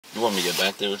You want me to get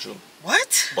back there with you?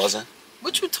 What? Buzzing?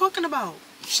 What you talking about?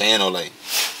 Saying or like,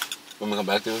 you want me to come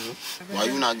back there with you? Why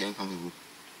you not getting comfortable?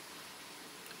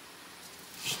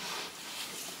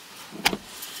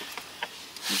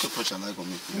 You could put your leg on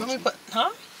me. You want me to put, huh?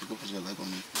 You could put your leg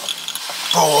on me.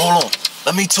 Bro, hold on.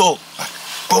 Let me talk.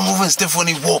 Bro, moving stiff when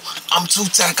he walk. I'm too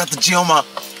tight, got the G on my...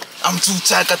 I'm too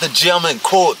tight, got the G on my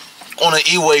court. On the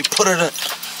E-way, put it in.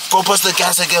 Bro, press the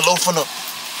gas, I get low from the...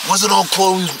 Wizard on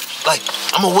court, like,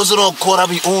 I'm a wizard on court, I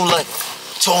be like,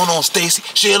 tone on Stacy.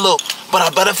 She a little, but I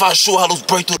bet if I show how those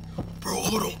break through. Bro,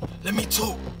 hold on, let me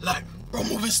talk. Like, bro,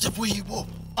 moving stiff where he walk.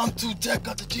 I'm too tight,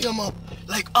 got the G on my...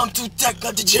 Like, I'm too tight,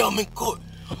 got the G on my court.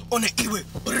 On the E-way,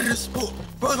 put it in sport.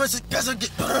 Bro, press the gas, I get...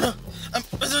 I'm...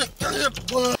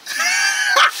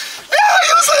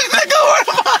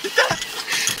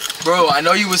 Bro, I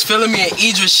know you was feeling me in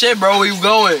Idris shit, bro. Where you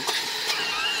going?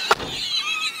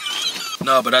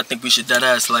 No, but I think we should dead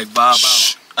ass like vibe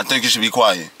out. I think you should be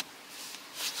quiet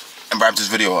and wrap this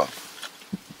video up.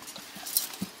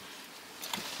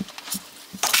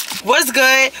 What's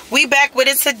good? We back with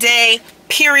it today.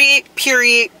 Period.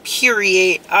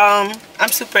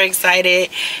 I'm super excited.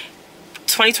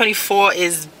 2024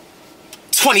 is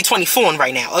 2024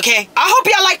 right now, okay? I hope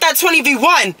y'all like that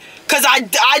 20v1. Cause I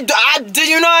do,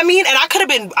 you know what I mean? And I could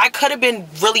have been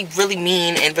really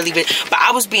mean and really big, but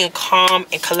I was being calm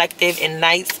and collective and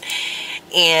nice.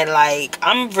 And like,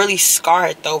 I'm really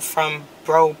scarred though from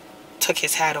bro took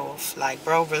his hat off. Like,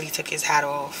 bro really took his hat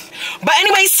off. But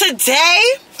anyways, today,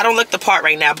 I don't look the part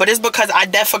right now, but it's because I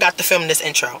forgot to film this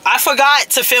intro. I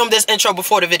forgot to film this intro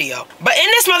before the video. But in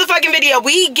this motherfucking video,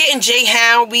 we getting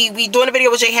Jayhound. We doing a video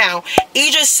with Jayhound.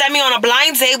 He just sent me on a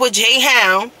blind date with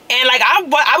Jayhound. And like,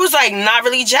 I was like not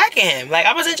really jacking him. Like,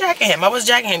 I wasn't jacking him. I was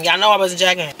jacking him. Y'all know I wasn't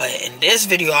jacking him. But in this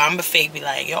video, I'm a fake be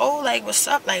like, yo, like, what's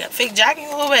up? Like, fake jacking you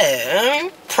a little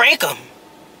bit. Prank him.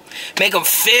 Make him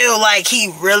feel like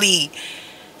he really,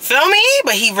 feel me?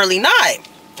 But he really not.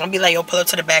 I'll be like, yo, pull up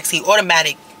to the backseat.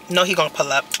 Automatic. No, he gonna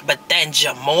pull up. But then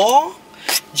Jamal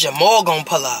gonna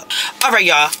pull up. Alright,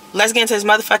 y'all. Let's get into this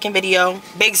motherfucking video.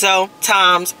 Big Zo,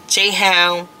 Toms,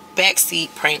 Jayhound,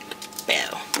 backseat prank.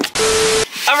 Bell.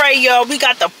 Alright, y'all. We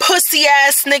got the pussy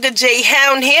ass nigga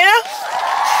Jayhound here.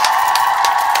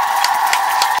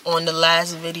 On the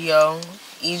last video,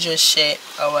 Idris shit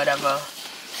or whatever.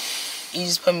 He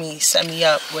just set me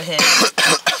up with him.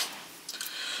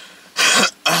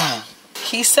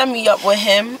 He set me up with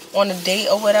him on a date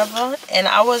or whatever, and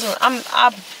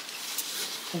I'll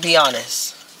be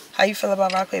honest. How you feel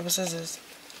about rock, paper, scissors?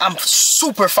 I'm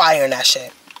super fire in that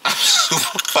shit. I'm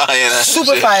super fire in that shit.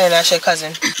 Super fire in that shit,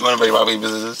 cousin. You wanna play rock, paper,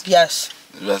 scissors? Yes.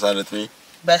 Best out of 3?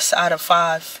 Best out of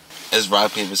 5. Is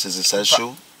rock, paper, scissors, says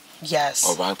shoe? Yes.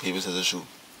 Or rock, paper, scissors, shoe?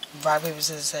 Rock, paper,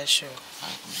 scissors, says shoe.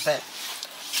 Bet.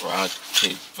 Rock,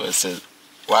 paper, scissors.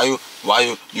 Why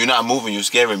you not moving? You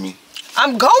scaring me.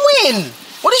 I'm going.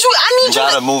 What is you? I need you. You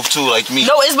gotta move too, like me.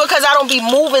 No, it's because I don't be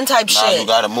moving type shit. Nah, you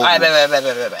gotta move. Alright,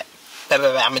 bet.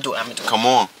 I'ma do it. Come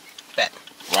on. Bet.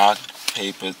 Rock,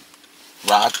 paper.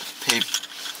 Rock.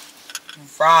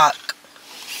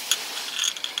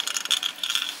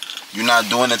 You're not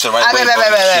doing it the right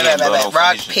way.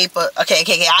 Rock, paper. Okay.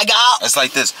 I got. It's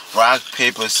like this. Rock,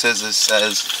 paper, scissors,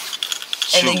 says.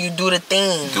 Shoot. And then you do the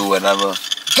thing. Do whatever.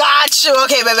 Got you.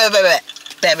 Okay,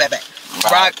 bet.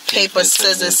 Rock, paper,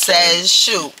 scissors, says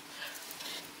shoot.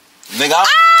 Nigga.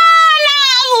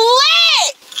 I'm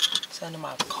lit. Send him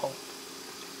out cold.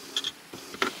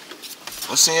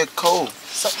 What's in your coat?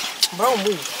 So, bro,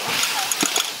 move.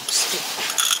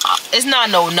 It's not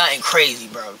nothing crazy,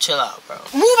 bro. Chill out, bro.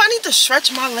 Move. I need to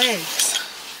stretch my legs.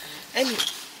 And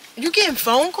you getting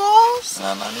phone calls?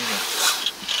 Nah, not even.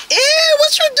 Ew,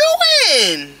 what you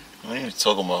doing? What are you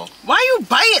talking about? Why you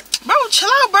biting? Bro, chill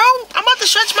out, bro. I'm about to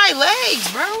stretch my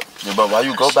legs, bro. Yeah, but why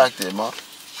you go back there, ma?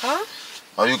 Huh?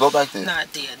 Why you go back there?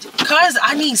 Not there, dude. Cause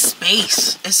I need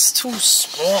space. It's too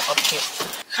small up here.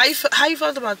 How you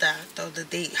felt about that, though, the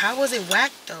date? How was it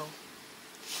whack, though?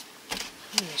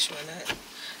 Let me make sure that.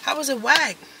 How was it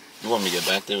whack? You want me to get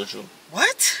back there with you?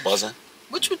 What? Buzzing?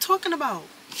 What you talking about?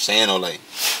 Saying or like,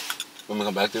 want me to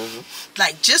come back there with you?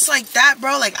 Like, just like that,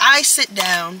 bro? Like, I sit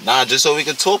down. Nah, just so we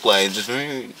can talk, like, just...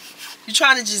 You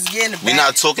trying to just get in the back? We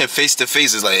not talking face to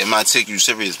face. It's like, it might take you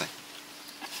seriously.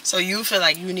 So you feel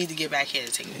like you need to get back here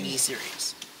to take me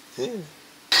serious? Yeah.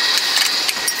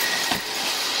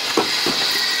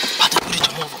 About to put it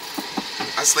over.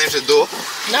 I slammed the door.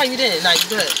 No, you didn't. No, you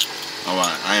good.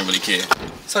 Alright, I ain't really care.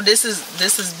 So this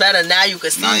is better. Now you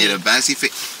can see. Now you're the backseat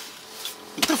fit.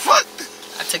 What the fuck?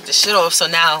 I took the shit off, so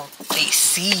now they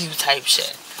see you type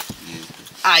shit. Yeah.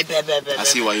 I bet. I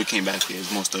see why you came back here.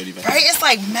 It's more sturdy back Right? here. It's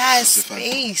like mad It's a fact.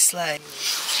 space. Like.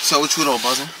 So what you though,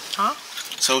 buzzing? Huh?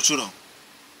 So what you though?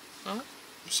 Huh?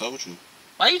 So what you?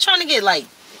 Why you trying to get like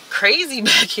crazy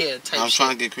back here? Type I'm shit?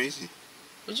 trying to get crazy.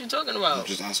 What you talking about? I'm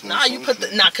just asking. Nah, you put the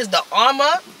cause the arm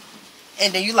up,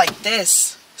 and then you like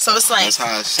this. So it's like. That's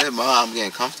how I said, bro. I'm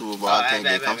getting comfortable, bro. I can't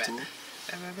get comfortable.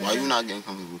 Why you not getting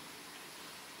comfortable?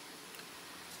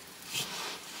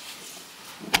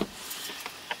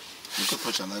 You can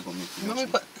put your leg on me. You want me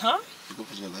to put? Huh? You can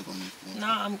put your leg on me.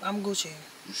 Nah, I'm Gucci.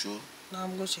 You sure? Nah,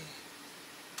 I'm Gucci.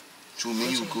 What you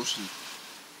mean you Gucci?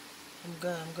 I'm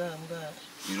good.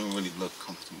 You don't really look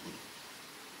comfortable.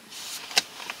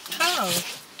 How?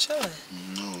 Chilling.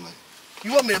 No, like.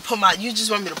 You want me to put my? You just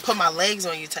want me to put my legs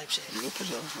on you, type shit. You can put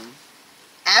your legs on me.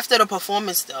 After After the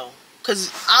performance, though,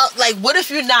 cause like, what if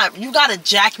you're not? You gotta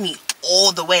jack me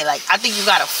all the way. Like, I think you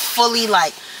gotta fully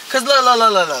like, cause look.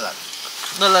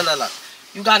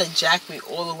 You gotta jack me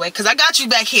all the way, cause I got you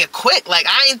back here quick. Like,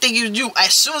 I didn't think you.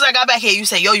 As soon as I got back here, you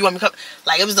say, "Yo, you want me to come?"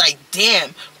 Like, it was like,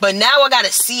 damn. But now I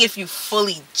gotta see if you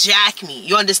fully jack me.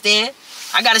 You understand?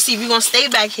 I gotta see if you gonna stay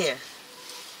back here.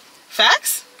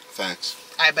 Facts? Facts.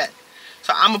 I bet.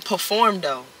 So I'ma perform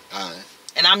though, Alright.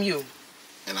 and I'm you.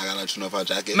 And I gotta let you know if I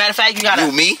jack it. Matter of fact, you gotta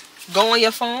You, me? go on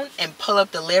your phone and pull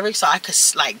up the lyrics so I could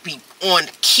like be on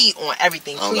key on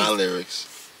everything. I don't Please. got lyrics.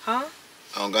 Huh?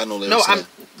 I don't got no lyrics. No, I'm.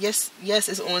 yet. Yes,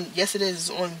 it's on. Yes, it is.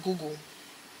 It's on Google.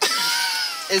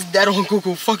 It's dead on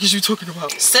Google. Fuck is you talking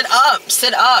about? Sit up.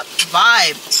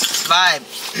 Vibe.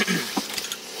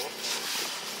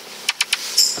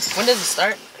 When does it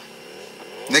start?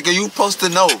 Nigga, you supposed to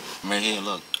know. Right here,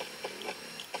 look.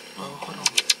 Oh, hold on.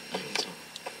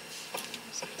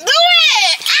 Do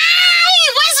it! Ay,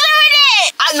 what's wrong with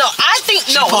it? I think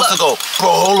She no. supposed to Look. go. Bro,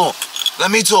 hold on.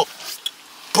 Let me talk.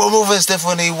 Bro, moving stiff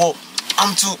when he walk.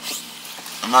 I'm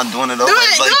not doing it over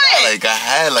it, like do that. it. Like I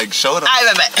had like show them.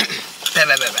 I bet.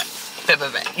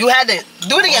 You had to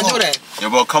do it again. Do it again. Yo,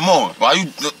 bro, come on. Why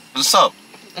you? What's up?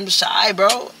 I'm shy,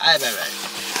 bro. I bet.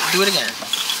 Do it again.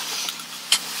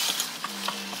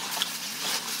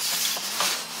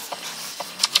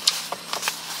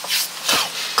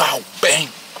 Go, bang.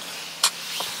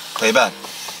 Play back.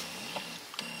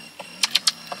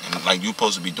 And like you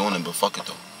supposed to be doing it, but fuck it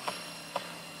though.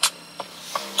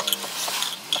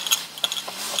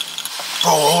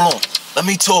 Bro, hold on. Let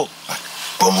me talk.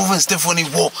 Bro, moving stiff when he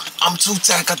walk. I'm too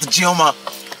tight, got the G on my.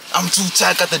 I'm too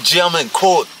tight, got the G on in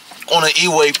court. On the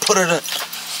E-way, put it in.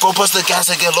 Bro, bust the gas,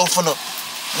 I get low from the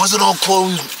wizard on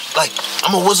court. Like,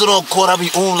 I'm a wizard on court, I be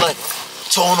ooh like.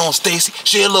 Tone on Stacy.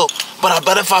 She a little, but I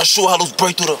bet if I shoot, how those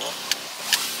break through the.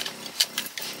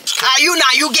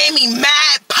 You gave me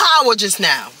mad power just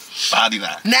now. Body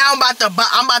that. Now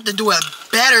I'm about to do it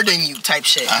better than you type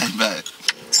shit. I bet.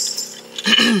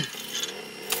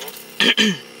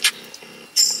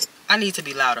 I need to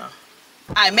be louder.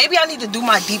 Alright, maybe I need to do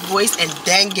my deep voice and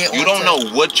then get on. You don't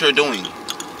know what you're doing.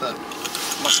 Look.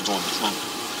 Must have gone this long.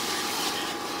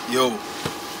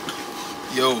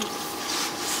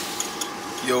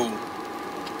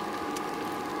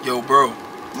 Yo, bro.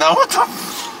 Now what the?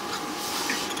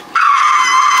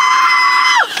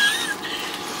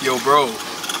 Yo, bro.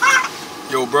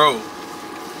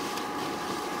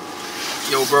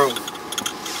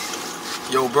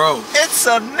 It's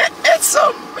a man.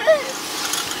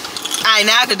 Alright,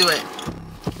 now I can do it.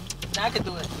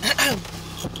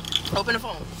 Open the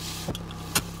phone.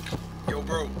 Yo,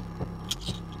 bro.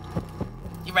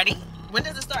 You ready? When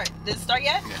does it start? Did it start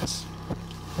yet? Yes.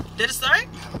 Did it start?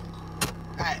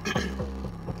 Alright.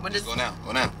 When does Go now.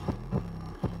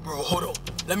 Bro, hold on.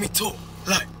 Let me talk.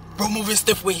 Like, bro moving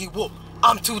stiff when he walk.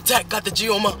 I'm too tight, got the G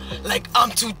on my. Like, I'm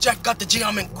too jack, got the G,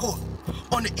 I'm in court.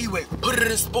 On the E-way, put it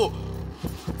in sport.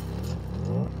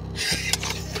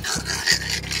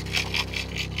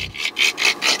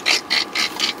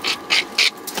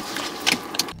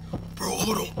 Bro,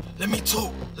 hold on. Let me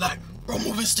talk. Like, bro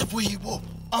moving stiff when he walk.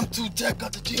 I'm too tight,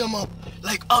 got the G on my.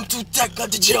 Like, I'm too tight,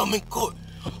 got the G, I'm in court.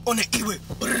 On the E-way,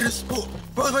 put it in sport.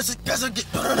 Bro, I guess I get.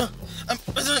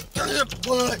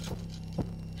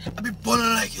 I be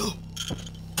ballin' like you.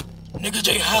 Nigga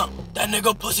Jayhound, that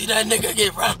nigga pussy, that nigga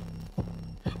get round.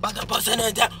 Bout to bust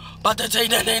it down, bout to take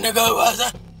that nigga was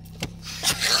that.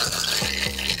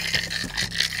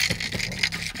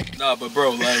 Nah, but bro,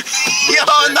 like,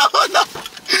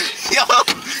 No.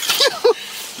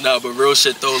 nah, but real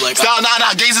shit though, like, Stop,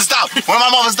 nah, Jason, stop. When my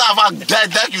mama stop, I'll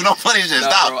deck you, no funny shit, nah,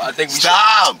 stop. bro, I think we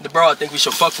Stop. should, bro, I think we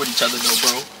should fuck with each other though,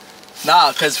 bro.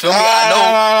 Nah, cause feel me,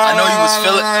 I know you was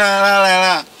feeling,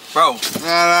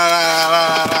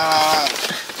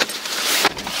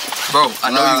 bro, I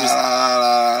know you was,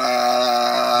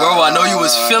 bro, Bro, I know you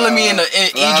was feeling me in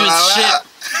Idris shit.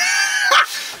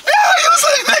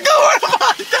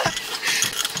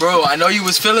 Bro, I know you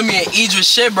was feeling me in Idris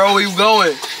shit, bro. Where you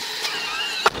going?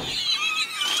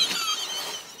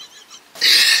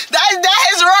 That's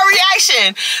his raw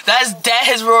reaction. That's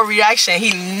his raw reaction.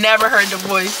 He never heard the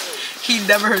voice. He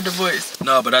never heard the voice.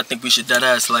 No, but I think we should dead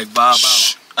ass like vibe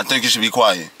Shh. I think you should be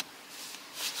quiet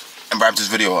and wrap this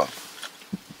video up.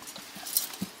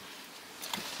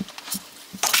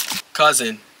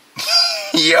 Cousin.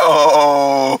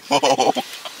 Yo.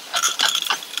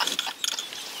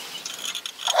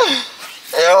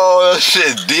 Yo, this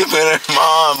shit deep in it,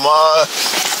 man.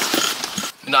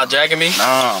 You not dragging me?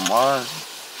 Nah, man.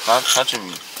 Stop touching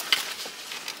me.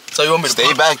 So you want me to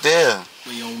stay back there?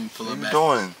 Wait, you want me to pull what it back?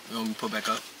 What you doing? You want me to pull back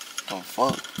up? Oh,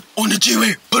 fuck. On the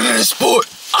G-Way, put it in sport.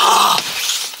 Ah!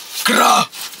 Grah!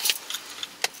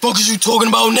 Fuck is you talking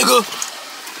about, nigga?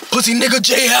 Pussy nigga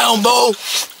Jayhound, bro.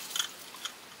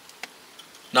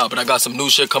 Nah, but I got some new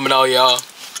shit coming out, y'all.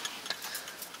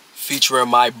 Featuring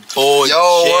my boy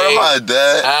where am I,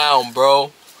 Dad? Jayhound,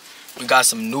 bro. We got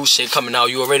some new shit coming out.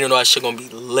 You already know that shit gonna be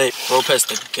lit. Bro, press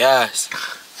the gas.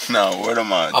 No, where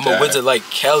am I, I'm a wizard like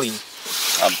Kelly.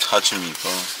 I'm touching me,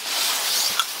 bro.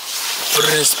 Put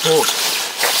it in sport.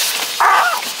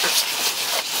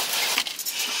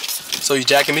 So you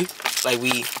jacking me? Like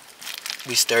we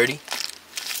sturdy?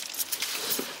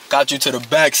 Got you to the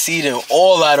back seat and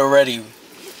all that already.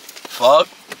 Fuck.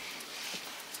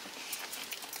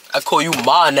 I call you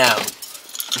Ma now.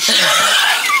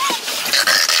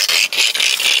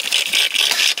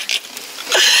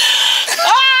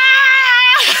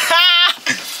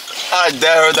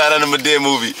 Dad heard that in the Medea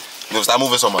movie. Yo, stop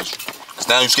moving so much. Cause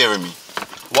now you're scaring me.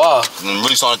 Why? I'm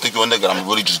really starting to think you're a nigga. I'm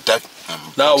really just deck.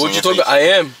 Nah, what you talking about? I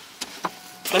am.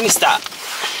 Let me stop.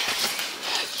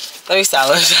 Let me stop.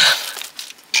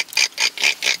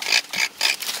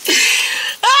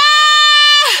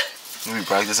 You be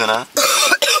practicing that?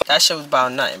 That shit was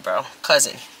about nothing, bro.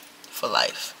 Cousin for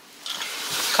life.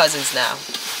 Cousins now.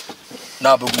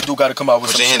 Nah, but we do gotta come out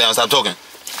with Put some your hand shit. down, stop talking.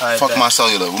 Right, fuck back. my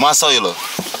cellular. With my cellular.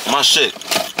 My shit.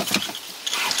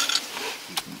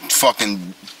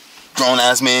 Fucking grown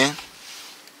ass man.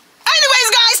 Anyways,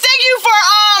 guys, thank you for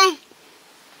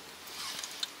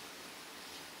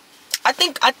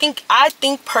I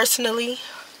think personally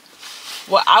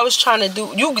what I was trying to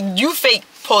do, you fake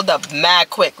pulled up mad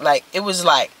quick. Like it was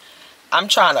like I'm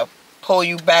trying to pull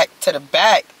you back to the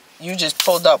back. You just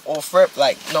pulled up off rip,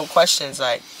 like no questions,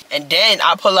 like. And then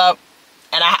I pull up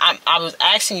and I was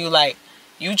asking you like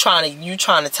you trying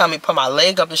to tell me put my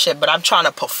leg up and shit, but I'm trying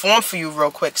to perform for you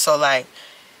real quick. So like,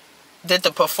 did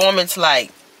the performance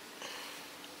like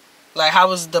how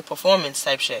was the performance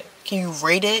type shit? Can you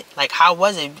rate it? Like how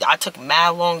was it? I took mad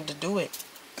long to do it.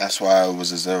 That's why it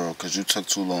was a 0, cause you took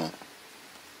too long.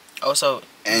 Oh, so.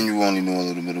 And you only knew a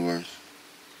little bit of words.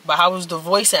 But how was the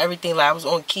voice and everything? Like I was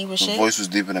on key with shit. The voice was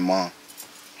deeper than mine.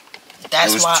 That's why.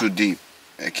 It was why. too deep.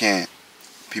 It can't.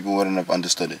 People wouldn't have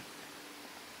understood it.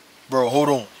 Bro, hold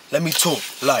on. Let me talk.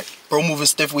 Like, bro moving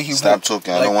stiff when he Stop walk.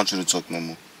 talking. Like, I don't want you to talk no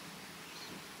more.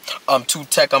 I'm too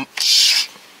tech. I'm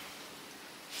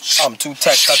too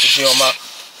tech. Got the G on my.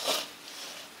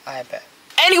 I bet.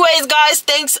 Anyways, guys,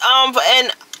 thanks.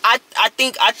 And I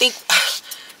think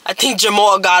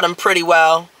Jamal got him pretty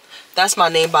well. That's my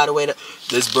name, by the way.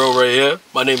 This bro right here,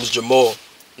 my name is Jamal.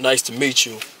 Nice to meet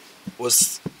you.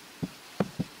 What's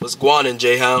going on,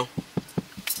 Jayhound?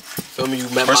 Feel me? You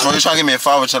met First of all, you're trying to give me a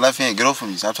 5 with your left hand. Get off of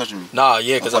me. Stop touching me. Nah,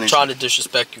 yeah, because I'm trying to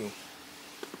disrespect you.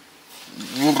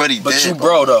 You already But dead, you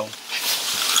bro, though.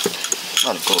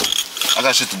 Gotta go. I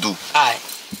got shit to do. Alright.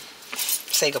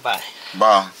 Say goodbye.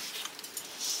 Bye.